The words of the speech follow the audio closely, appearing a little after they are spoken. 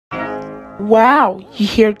Wow, you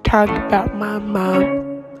here talk about my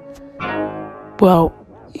mom? Well,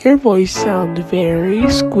 your voice sounds very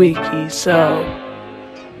squeaky, so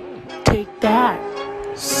take that.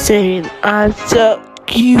 Saying I suck,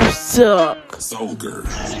 you suck. Soldier.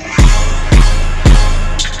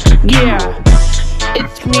 Yeah,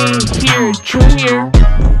 it's me here, Junior.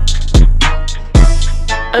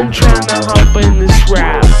 I'm trying to hop in this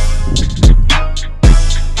rap.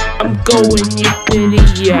 I'm going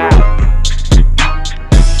yippity yeah.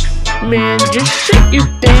 Man, just shut your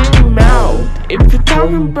dang mouth. If you're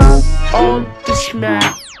talking about all the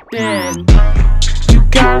smack, then you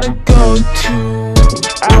gotta go to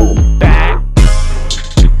Outback.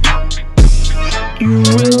 You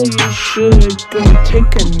really should go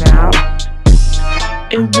take a nap.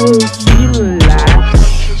 It will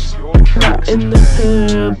relax. Not in the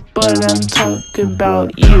hood, but I'm talking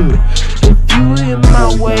about you. If you in my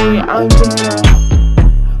way, I'm gonna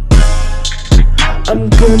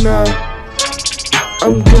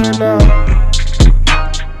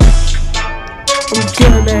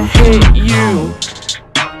hit you.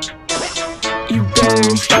 You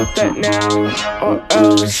better stop that now, or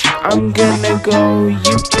else I'm gonna go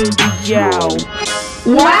yippity yow.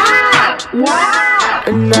 Wow! Wow!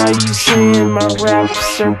 And now you saying my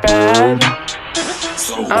raps are bad?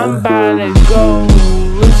 I'm about to go.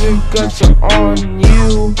 Lizard guts are on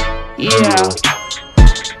you. Yeah,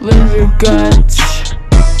 lizard guts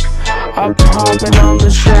are popping on the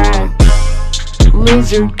track.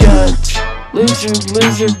 Lizard guts,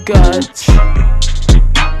 lizard guts.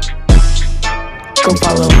 Go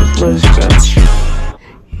follow lizard guts.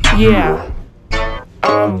 Yeah,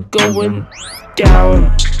 I'm going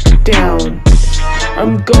down.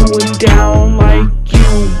 I'm going down like you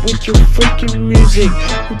with your freaking music.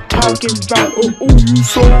 You're talking about, oh, you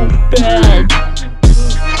so bad.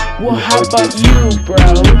 Well, how about you,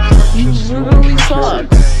 bro? You literally suck.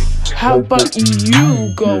 How about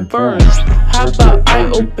you go first? How about I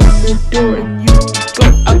open the door and you go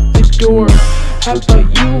out the door? How about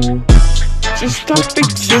you just stop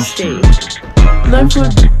existing? Life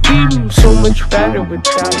would be so much better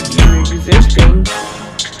without you existing.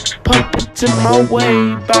 Puppets in my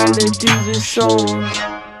way, about to do this song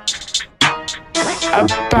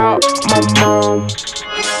about my mom.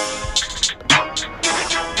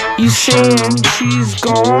 You saying she's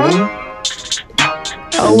gone?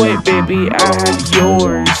 Oh wait, baby, I have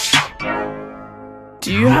yours.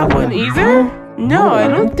 Do you have one either? No, I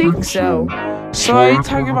don't think so. So are you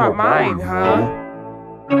talking about mine,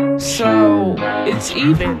 huh? So it's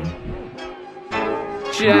even.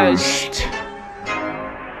 Just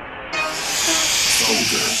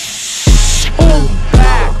hold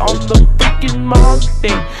back on the fucking mom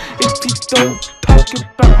thing. If you don't talk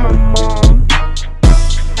about my mom,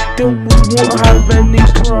 then we won't have any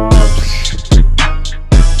props.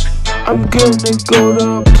 I'm gonna go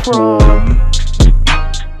to prom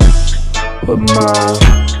with my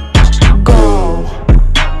girl.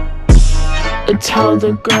 It's how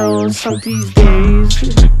the girls are these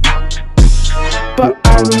days. But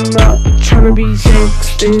I'm not tryna be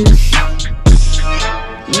sexist.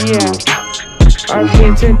 Yeah, I'm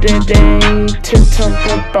here today to talk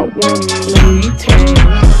about one lady tang.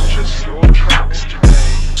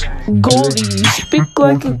 Goldie, you speak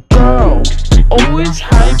like a girl. Always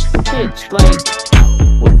high pitched like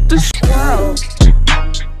with the squirrel.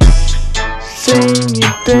 Saying you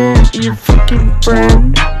bet your freaking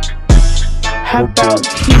friend. How about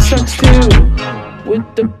he sucks too? With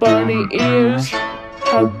the bunny ears.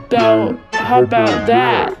 How about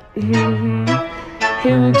that?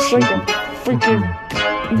 He looks like a freaking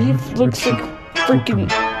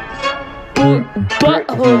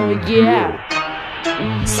butthole, yeah.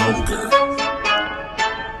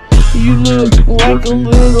 You look like a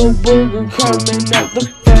little booger coming out the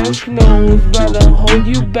fresh nose. Better hold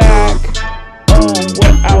you back. Oh,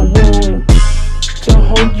 what I want to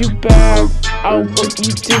hold you back. I want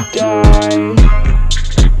you to die.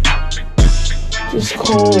 Just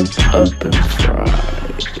cold up and fry.